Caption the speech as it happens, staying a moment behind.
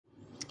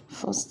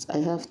First, I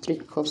have 3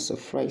 cups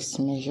of rice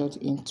measured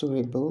into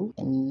a bowl,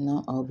 and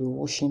now I'll be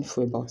washing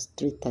for about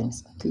 3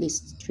 times, at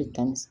least 3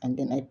 times, and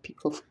then I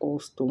pick off all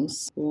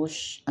stones,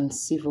 wash and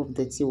sieve off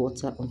dirty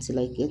water until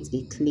I get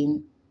a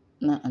clean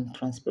and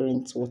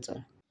transparent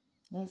water.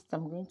 Next,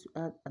 I'm going to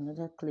add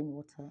another clean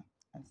water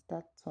and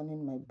start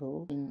turning my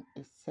bowl in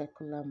a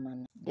circular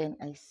manner. Then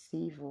I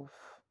sieve off.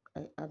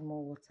 I add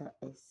more water,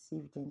 I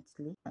sieve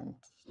gently and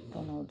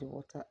turn out the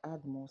water,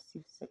 add more,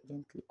 sieve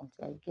gently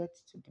until I get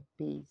to the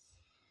base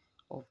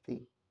of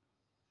the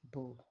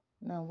bowl.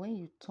 Now when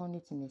you turn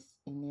it in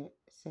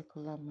a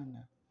circular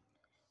manner,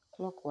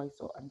 clockwise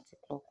or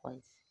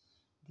anti-clockwise,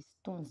 the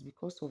stones,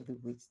 because of the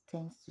weight,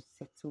 tends to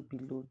settle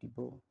below the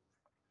bowl.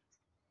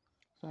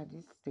 So at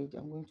this stage,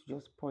 I'm going to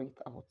just pour it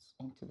out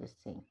into the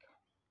sink.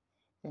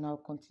 Then I'll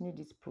continue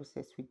this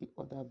process with the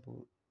other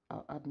bowl.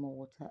 I'll add more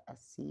water, I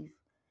sieve.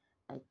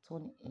 I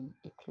turn in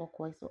a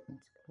clockwise or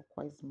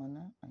anti-clockwise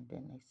manner, and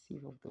then I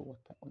sieve off the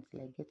water until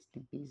I get to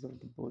the base of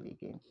the bowl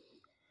again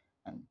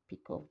and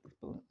pick up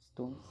the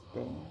stones.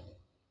 Then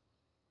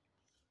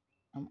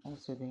I'm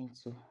also going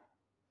to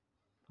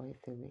pour it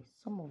away.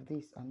 Some of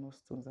these are not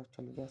stones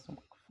actually. There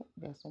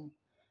are some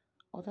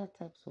other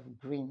types of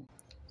grain.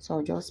 So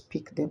I'll just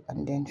pick them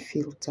and then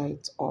filter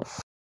it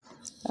off.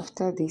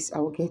 After this,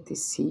 I'll get a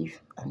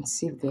sieve and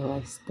sieve the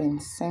rice, then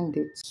send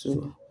it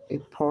to a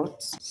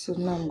pot. So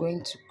now I'm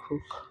going to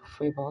cook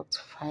for about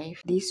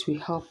 5. This will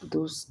help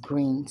those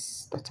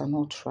grains that are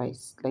not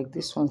rice, like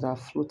these ones that are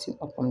floating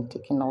up and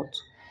taken out,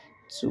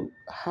 to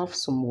have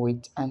some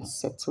weight and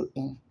settle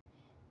in.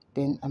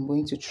 Then I'm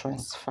going to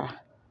transfer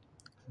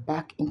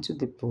back into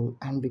the bowl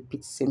and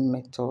repeat same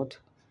method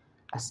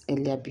as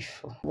earlier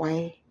before,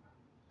 while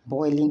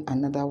boiling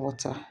another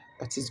water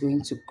that is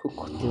going to cook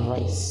the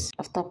rice.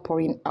 After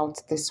pouring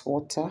out this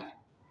water,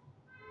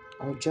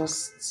 I'll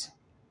just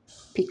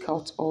pick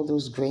out all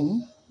those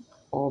grain,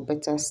 or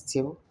better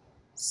still,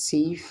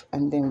 sieve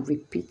and then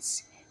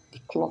repeat the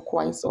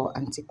clockwise or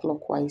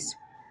anti-clockwise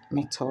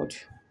method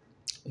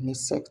in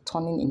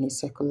turning in a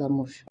circular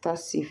motion. After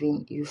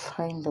sieving, you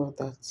find out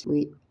that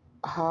we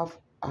have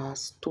a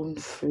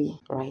stone-free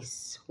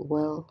rice,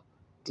 well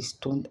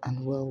destoned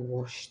and well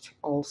washed,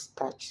 all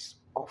starch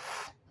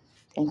off.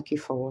 Thank you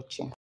for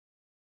watching.